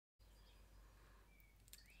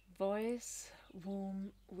Voice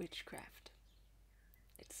Womb Witchcraft.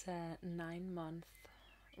 It's a 9-month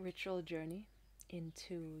ritual journey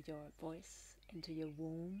into your voice, into your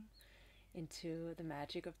womb, into the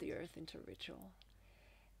magic of the earth, into ritual.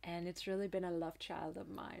 And it's really been a love child of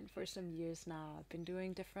mine for some years now. I've been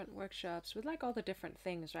doing different workshops with like all the different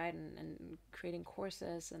things, right? And creating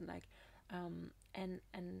courses and like and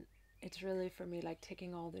it's really for me like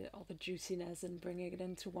taking all the juiciness and bringing it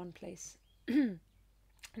into one place.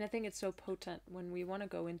 And I think it's so potent when we want to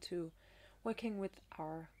go into working with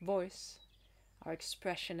our voice, our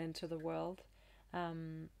expression into the world.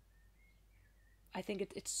 I think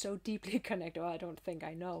it's so deeply connected. Well, I don't think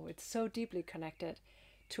I know. It's so deeply connected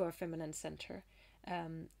to our feminine center,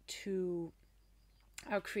 to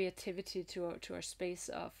our creativity, to our space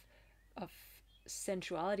of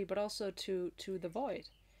sensuality, but also to the void,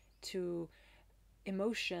 to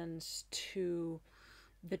emotions, to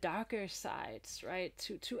the darker sides, right?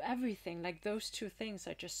 To everything. Like those two things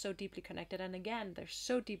are just so deeply connected. And again, they're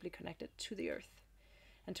so deeply connected to the earth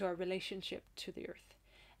and to our relationship to the earth.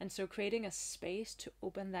 And so creating a space to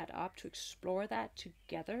open that up, to explore that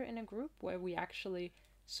together in a group where we actually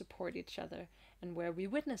support each other and where we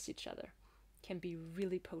witness each other can be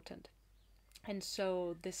really potent. And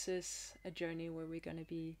so this is a journey where we're going to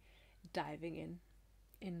be diving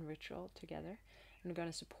in ritual together. I'm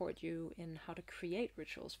going to support you in how to create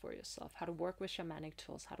rituals for yourself, how to work with shamanic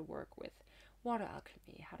tools, how to work with water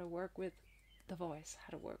alchemy, how to work with the voice,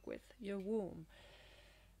 how to work with your womb,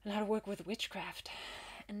 and how to work with witchcraft.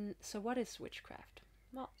 And so what is witchcraft?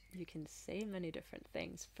 Well, you can say many different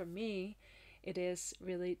things. For me, it is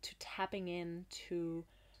really to tapping into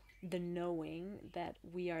the knowing that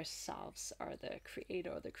we ourselves are the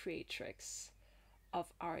creator or the creatrix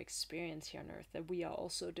of our experience here on earth, that we are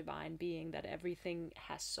also divine being, that everything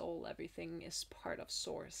has soul, everything is part of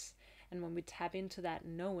source. And when we tap into that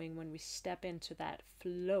knowing, when we step into that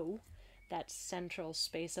flow, that central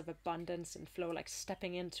space of abundance and flow, like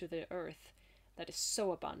stepping into the earth that is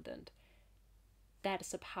so abundant, that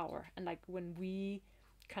is a power. And like when we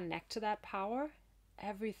connect to that power,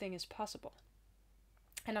 everything is possible.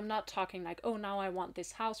 And I'm not talking like, oh, now I want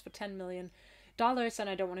this house for $10 million and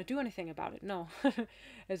I don't want to do anything about it. No.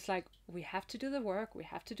 It's like we have to do the work, we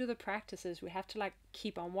have to do the practices, we have to like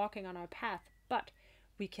keep on walking on our path, but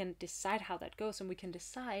we can decide how that goes, and we can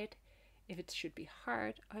decide if it should be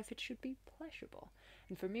hard or if it should be pleasurable.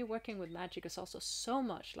 And for me, working with magic is also so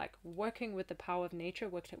much like working with the power of nature,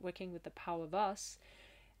 working with the power of us,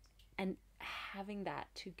 and having that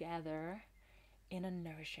together in a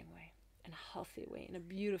nourishing way, in a healthy way, in a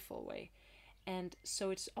beautiful way. And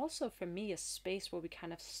so it's also for me a space where we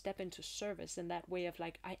kind of step into service in that way of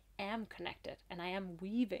like, I am connected and I am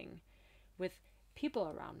weaving with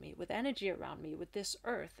people around me, with energy around me, with this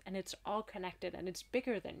earth, and it's all connected and it's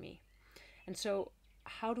bigger than me. And so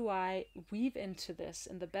how do I weave into this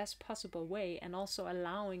in the best possible way, and also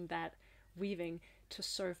allowing that weaving to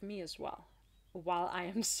serve me as well while I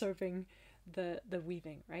am serving the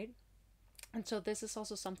weaving, right? And so this is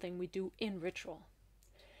also something we do in ritual.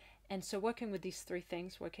 And so working with these three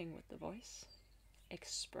things, working with the voice,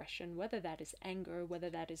 expression, whether that is anger, whether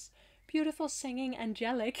that is beautiful singing,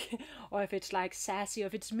 angelic, or if it's like sassy, or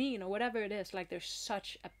if it's mean, or whatever it is, like there's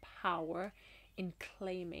such a power in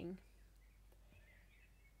claiming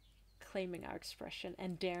our expression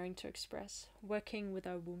and daring to express, working with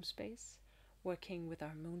our womb space, working with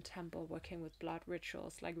our moon temple, working with blood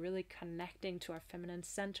rituals, like really connecting to our feminine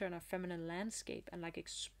center and our feminine landscape and like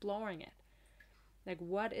exploring it. Like,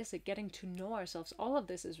 what is it? Getting to know ourselves. All of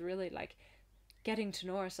this is really like getting to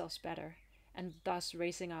know ourselves better, and thus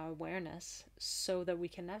raising our awareness so that we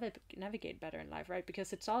can navigate better in life, right?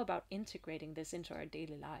 Because it's all about integrating this into our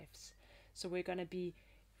daily lives. So we're going to be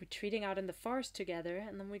retreating out in the forest together,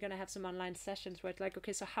 and then we're going to have some online sessions where it's like,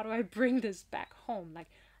 okay, so how do I bring this back home?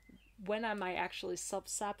 Like, when am I actually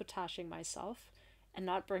self-sabotaging myself and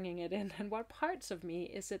not bringing it in? And what parts of me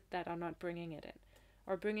is it that are not bringing it in?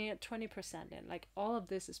 Or bringing it 20% in. Like, all of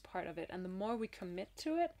this is part of it. And the more we commit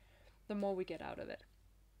to it, the more we get out of it.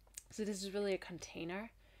 So this is really a container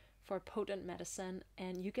for potent medicine.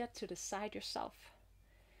 And you get to decide yourself.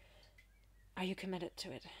 Are you committed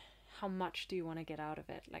to it? How much do you want to get out of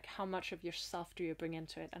it? Like, how much of yourself do you bring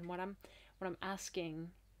into it? And what I'm asking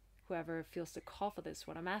whoever feels the call for this,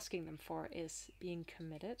 what I'm asking them for is being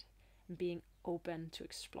committed and being open to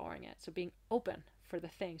exploring it. So being open for the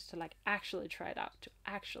things, to like actually try it out, to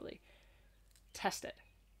actually test it.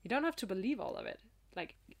 You don't have to believe all of it.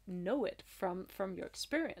 Like, know it from your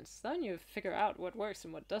experience. Then you figure out what works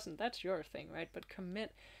and what doesn't. That's your thing, right? But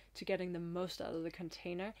commit to getting the most out of the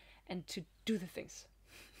container and to do the things,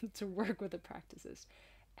 to work with the practices.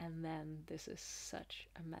 And then this is such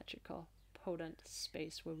a magical, potent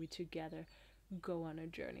space where we together go on a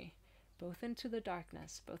journey, both into the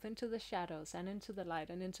darkness, both into the shadows, and into the light,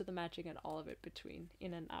 and into the magic, and all of it between,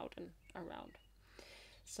 in and out and around.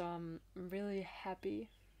 So I'm really happy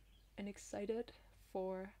and excited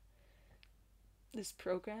for this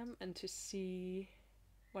program and to see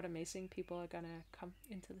what amazing people are gonna come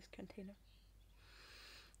into this container.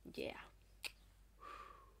 Yeah.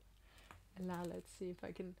 And now let's see if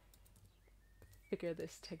I can figure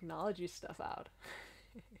this technology stuff out.